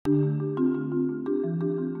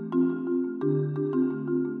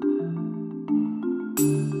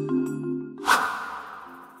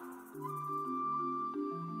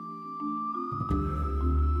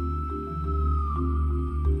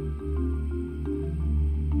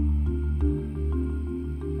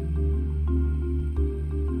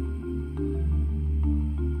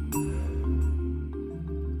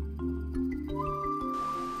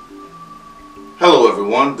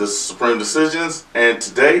everyone. This is Supreme Decisions, and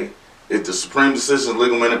today is the Supreme Decisions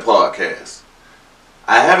Legal Minute Podcast.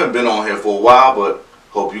 I haven't been on here for a while, but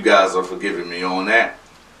hope you guys are forgiving me on that.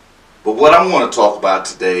 But what I want to talk about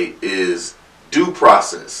today is due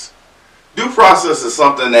process. Due process is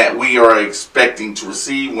something that we are expecting to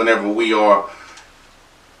receive whenever we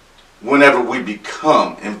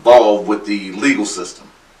become involved with the legal system.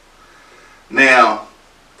 Now,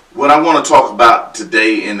 what I want to talk about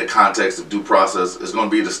today in the context of due process is going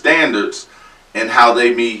to be the standards and how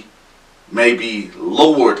they may be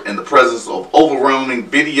lowered in the presence of overwhelming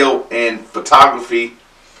video and photography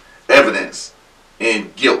evidence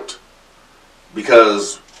and guilt.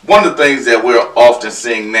 Because one of the things that we're often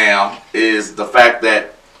seeing now is the fact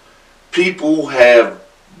that people have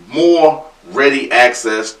more ready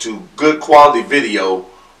access to good quality video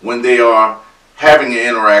when they are having an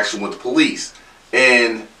interaction with the police.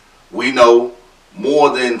 And we know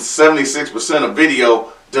more than 76% of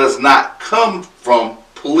video does not come from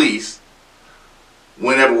police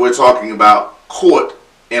whenever we're talking about court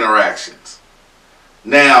interactions.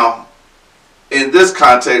 Now, in this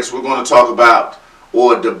context, we're going to talk about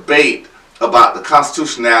or debate about the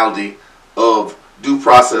constitutionality of due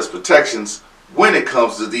process protections when it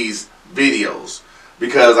comes to these videos.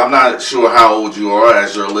 Because I'm not sure how old you are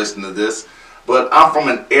as you're listening to this, but I'm from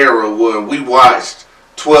an era where we watched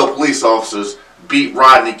 12 police officers beat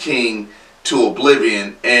Rodney King to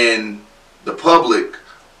oblivion, and the public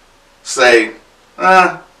say,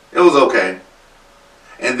 it was okay.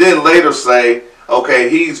 And then later say, okay,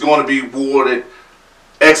 he's going to be awarded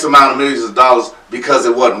X amount of millions of dollars because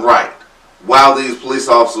it wasn't right, while these police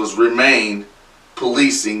officers remained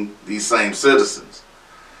policing these same citizens.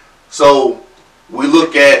 So we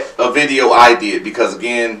look at a video I did because,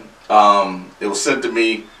 again, it was sent to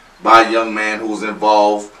me by a young man who was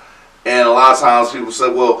involved, and a lot of times people say,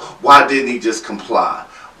 well, why didn't he just comply?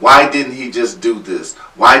 Why didn't he just do this?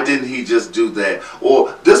 Why didn't he just do that?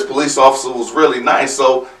 Or this police officer was really nice,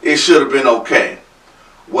 so it should have been okay.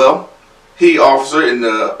 Well, the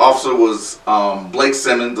officer was Blake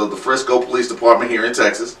Simmons of the Frisco Police Department here in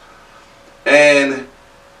Texas. And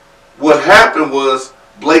what happened was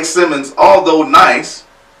Blake Simmons, although nice,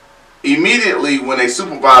 immediately when a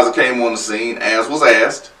supervisor came on the scene, as was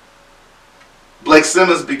asked, Blake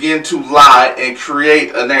Simmons began to lie and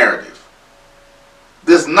create a narrative.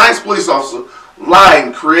 This nice police officer lied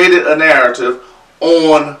and created a narrative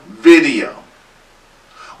on video.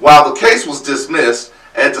 While the case was dismissed,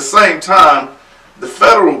 at the same time, the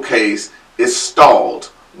federal case is stalled.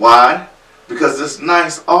 Why? Because this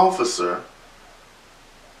nice officer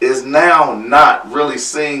is now not really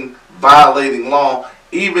seen violating law,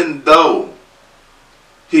 even though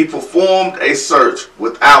he performed a search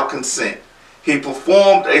without consent. He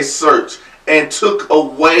performed a search and took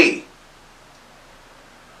away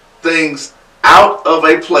things out of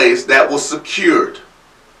a place that was secured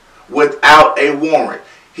without a warrant.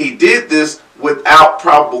 He did this without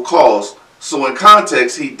probable cause. So in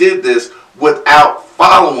context, he did this without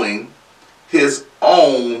following his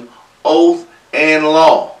own oath and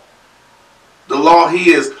law. The law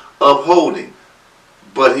he is upholding.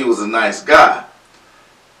 But he was a nice guy.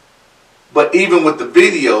 But even with the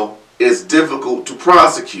video, it's difficult to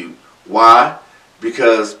prosecute. Why?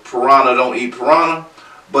 Because piranha don't eat piranha.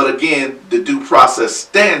 But again, the due process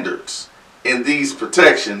standards in these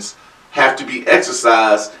protections have to be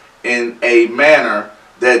exercised in a manner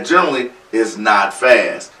that generally is not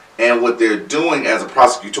fast. And what they're doing as a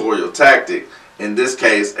prosecutorial tactic, in this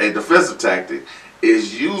case a defensive tactic,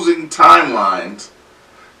 is using timelines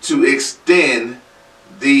to extend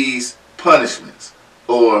these punishments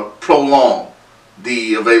or prolong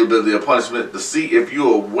the availability of punishment to see if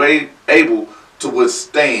you are able to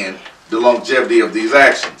withstand the longevity of these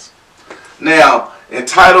actions. Now, in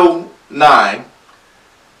Title IX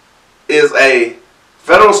is a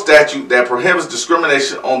federal statute that prohibits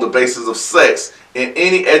discrimination on the basis of sex in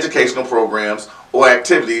any educational programs or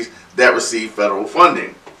activities that receive federal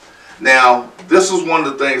funding. Now, this was one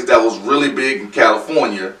of the things that was really big in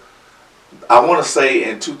California, I want to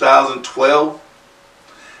say in 2012.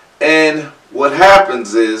 And what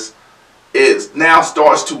happens is it now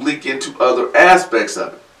starts to leak into other aspects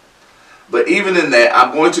of it. But even in that,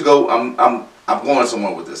 I'm going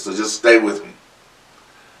somewhere with this, so just stay with me.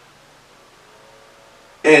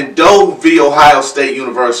 In Doe v. Ohio State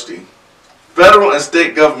University, federal and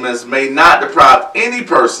state governments may not deprive any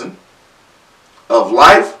person of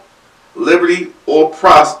life, liberty, or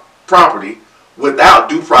property without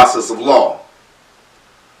due process of law.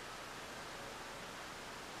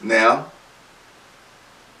 Now,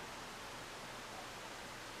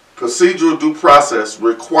 procedural due process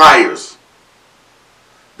requires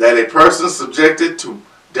that a person subjected to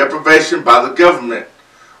deprivation by the government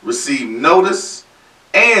receive notice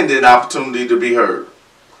and an opportunity to be heard,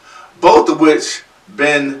 both of which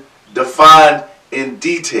been defined in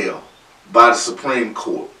detail by the Supreme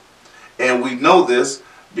Court. And we know this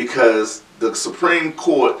because the Supreme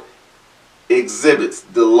Court exhibits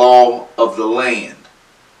the law of the land.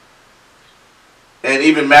 And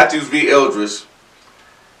even Matthews v. Eldridge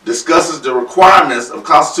discusses the requirements of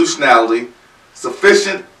constitutionality,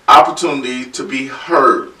 sufficient opportunity to be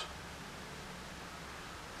heard.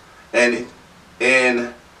 And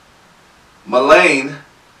in Mullane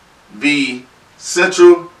v.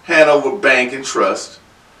 Central Hanover Bank and Trust,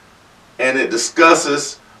 and it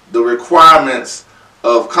discusses the requirements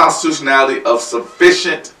of constitutionality of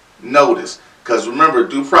sufficient notice. Because remember,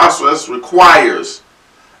 due process requires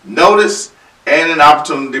notice and an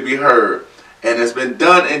opportunity to be heard. And it's been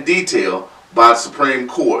done in detail by the Supreme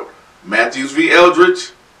Court. Matthews v.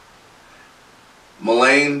 Eldridge,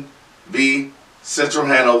 Mullane v. Central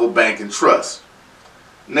Hanover Bank and Trust.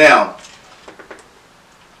 Now,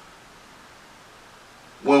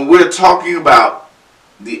 when we're talking about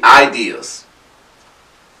the ideas,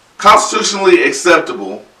 constitutionally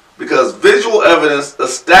acceptable because visual evidence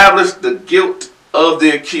established the guilt of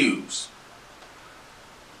the accused.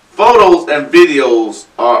 Photos and videos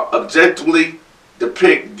are objectively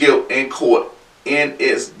depict guilt in court in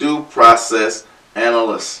its due process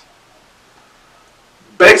analysis.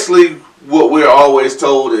 Basically, what we're always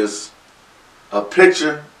told is a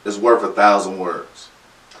picture is worth 1,000 words.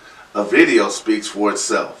 A video speaks for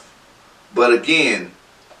itself. But again,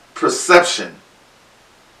 perception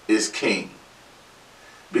is king.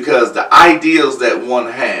 Because the ideals that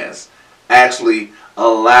one has actually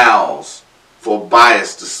allows for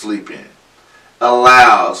bias to sleep in,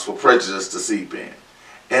 allows for prejudice to seep in,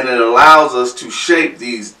 and it allows us to shape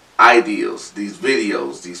these ideals, these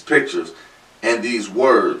videos, these pictures, and these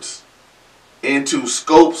words into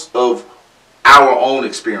scopes of our own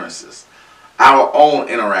experiences, our own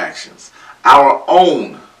interactions, our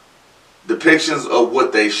own depictions of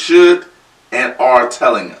what they should and are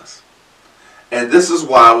telling us. And this is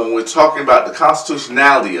why when we're talking about the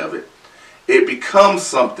constitutionality of it, it becomes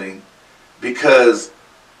something because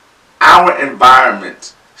our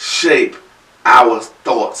environment shape our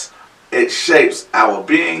thoughts. It shapes our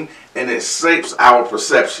being and it shapes our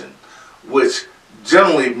perception, which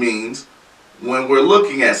generally means when we're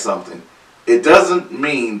looking at something, it doesn't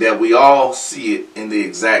mean that we all see it in the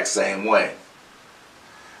exact same way.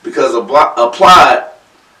 Because applied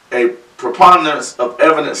a preponderance of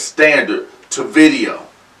evidence standard to video,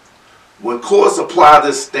 when courts apply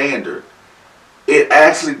this standard, it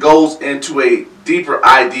actually goes into a deeper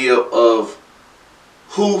idea of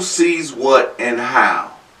who sees what and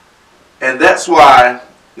how. And that's why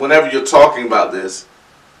whenever you're talking about this,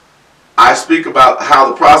 I speak about how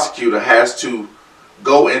the prosecutor has to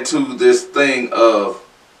go into this thing of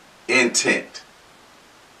intent.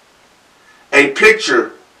 A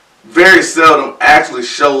picture very seldom actually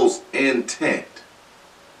shows intent.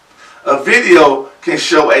 A video can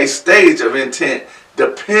show a stage of intent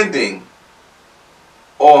depending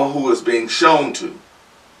on who is being shown to.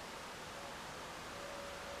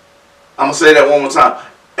 I'm going to say that one more time.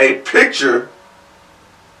 A picture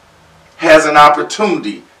has an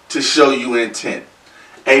opportunity to show you intent.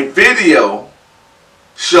 A video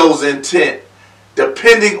shows intent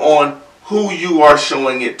depending on who you are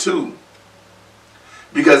showing it to.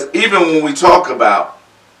 Because even when we talk about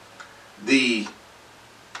the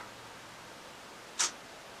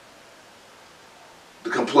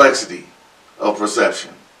complexity of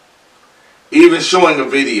perception, even showing a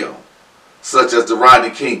video such as the Rodney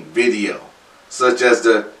King video, such as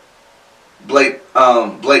the Blake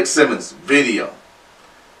Simmons video,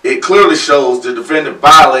 it clearly shows the defendant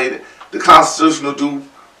violated the constitutional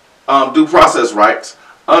due process rights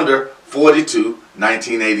under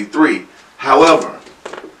 42/1983. However,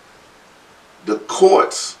 the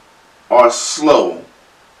courts are slow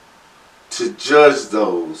to judge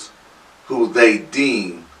those who they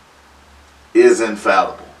deem is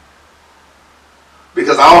infallible.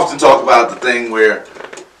 Because I often talk about the thing where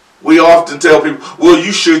we often tell people, well,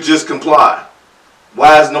 you should just comply.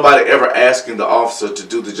 Why is nobody ever asking the officer to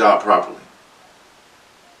do the job properly?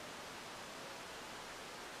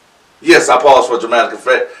 Yes, I pause for dramatic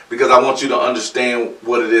effect because I want you to understand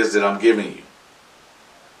what it is that I'm giving you.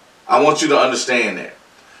 I want you to understand that.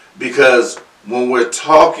 Because when we're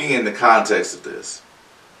talking in the context of this,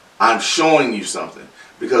 I'm showing you something.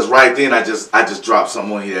 Because right then I just dropped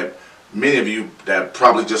something on you that many of you that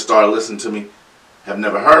probably just started listening to me have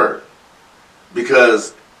never heard.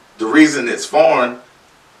 Because the reason it's foreign,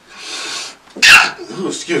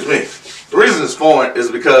 excuse me, the reason it's foreign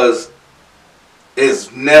is because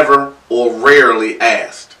it's never or rarely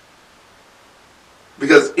asked.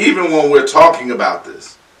 Because even when we're talking about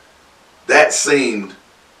this, that seemed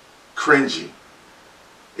cringy.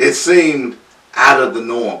 It seemed out of the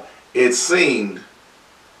norm. It seemed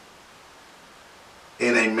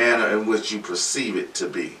in a manner in which you perceive it to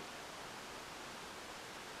be.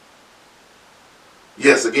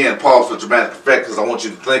 Yes, again, pause for dramatic effect because I want you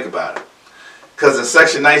to think about it. Because in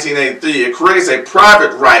Section 1983, it creates a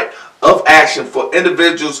private right of action for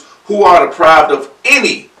individuals who are deprived of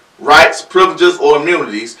any rights, privileges, or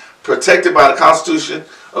immunities protected by the Constitution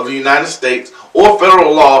of the United States or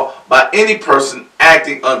federal law by any person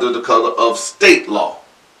acting under the color of state law.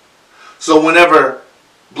 So whenever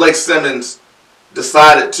Blake Simmons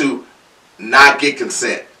decided to not get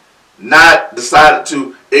consent, decided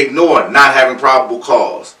to ignore not having probable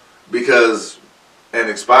cause, because an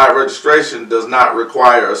expired registration does not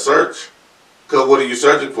require a search. Because what are you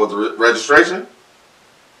searching for? The registration?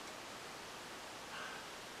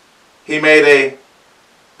 He made a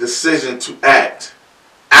decision to act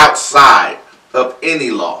outside of any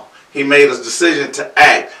law. He made a decision to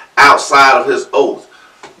act outside of his oath.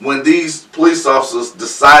 When these police officers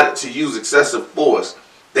decided to use excessive force,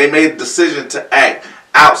 they made a decision to act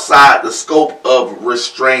outside the scope of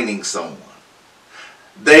restraining someone.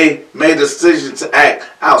 They made a decision to act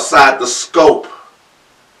outside the scope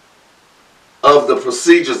of the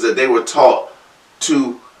procedures that they were taught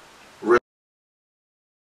to